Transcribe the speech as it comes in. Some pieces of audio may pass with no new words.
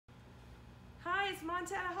it's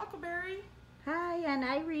Montana Huckleberry. Hi, and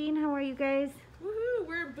Irene. How are you guys? Woohoo!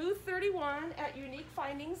 We're at booth 31 at Uneek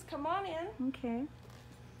Findings. Come on in. Okay.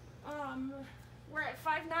 We're at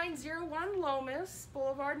 5901 Lomas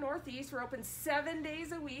Blvd Northeast. We're open 7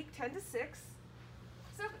 days a week, 10 to 6.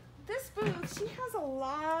 So this booth, she has a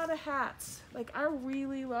lot of hats. Like, I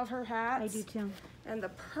really love her hats. I do too. And the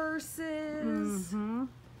purses. Mm-hmm.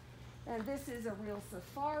 And this is a real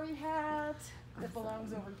safari hat that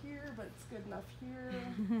belongs over here, but it's good enough here.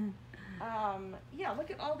 Yeah,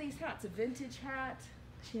 look at all these hats. A vintage hat.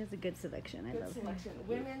 She has a good selection. I love selection. her.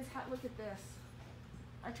 Women's hat. Look at this.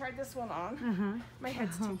 I tried this one on. My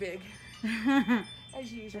head's too big,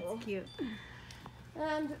 as usual. That's cute.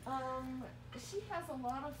 And she has a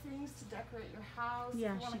lot of things to decorate your house.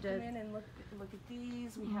 Yeah, if you want she to does. come in and look at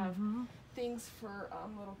these. We have things for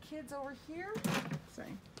little kids over here.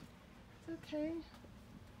 Sorry. It's okay.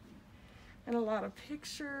 And a lot of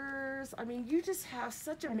pictures. I mean, you just have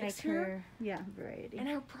such a mix here. Yeah, variety. And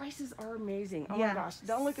her prices are amazing. Oh yeah, my gosh,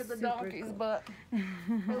 don't look at the donkey's cool. butt.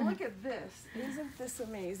 But look at this. Isn't this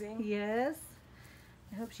amazing? Yes.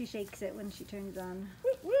 I hope she shakes it when she turns on.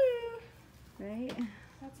 Woo woo! Right?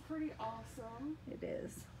 That's pretty awesome. It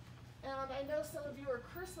is. And I know some of you are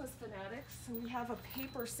Christmas fanatics, so we have a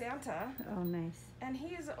paper Santa. Oh, nice. And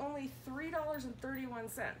he is only $3.31.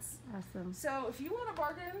 Awesome. So if you want a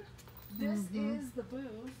bargain, this is the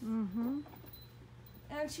booth.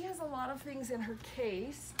 And she has a lot of things in her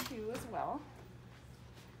case too as well.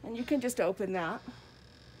 And you can just open that.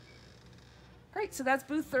 Great, so that's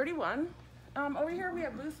booth 31. Over here we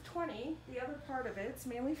have booth 20, the other part of it. It's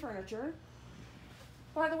mainly furniture.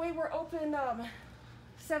 By the way, we're open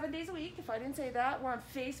 7 days a week, if I didn't say that. We're on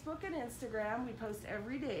Facebook and Instagram. We post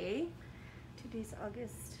every day. Today's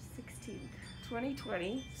August 16th.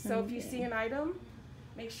 2020. So if you see an item,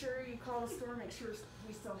 make sure you call the store, make sure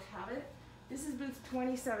we still have it. This is booth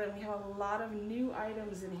 27. We have a lot of new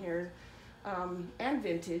items in here, and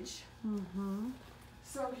vintage.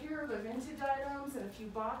 So here are the vintage items and a few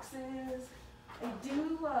boxes. I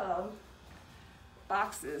do love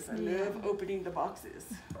boxes. I love opening the boxes.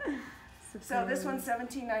 So this one's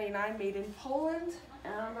 $17.99, made in Poland,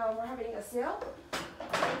 and we're having a sale,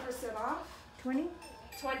 20% off. 20?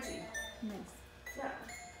 20. Nice. Yeah.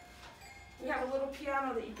 We have a little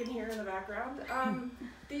piano that you can hear in the background.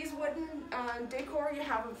 These wooden decor, you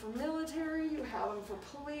have them for military, you have them for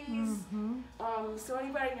police. So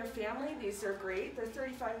anybody in your family, these are great. They're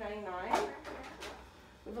 $35.99.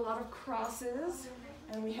 We have a lot of crosses,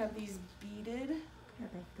 and we have these beaded. I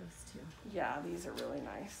like those too. Yeah, these are really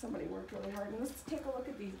nice. Somebody worked really hard. And let's take a look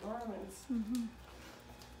at these ornaments.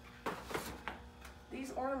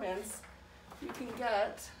 These ornaments you can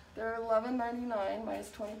get. They're $11.99 minus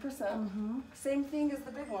 20%. Same thing as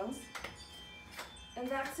the big ones. And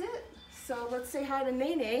that's it. So let's say hi to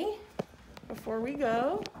Nene before we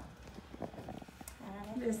go.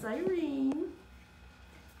 Miss Irene.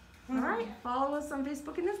 All right, follow us on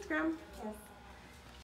Facebook and Instagram. Yes.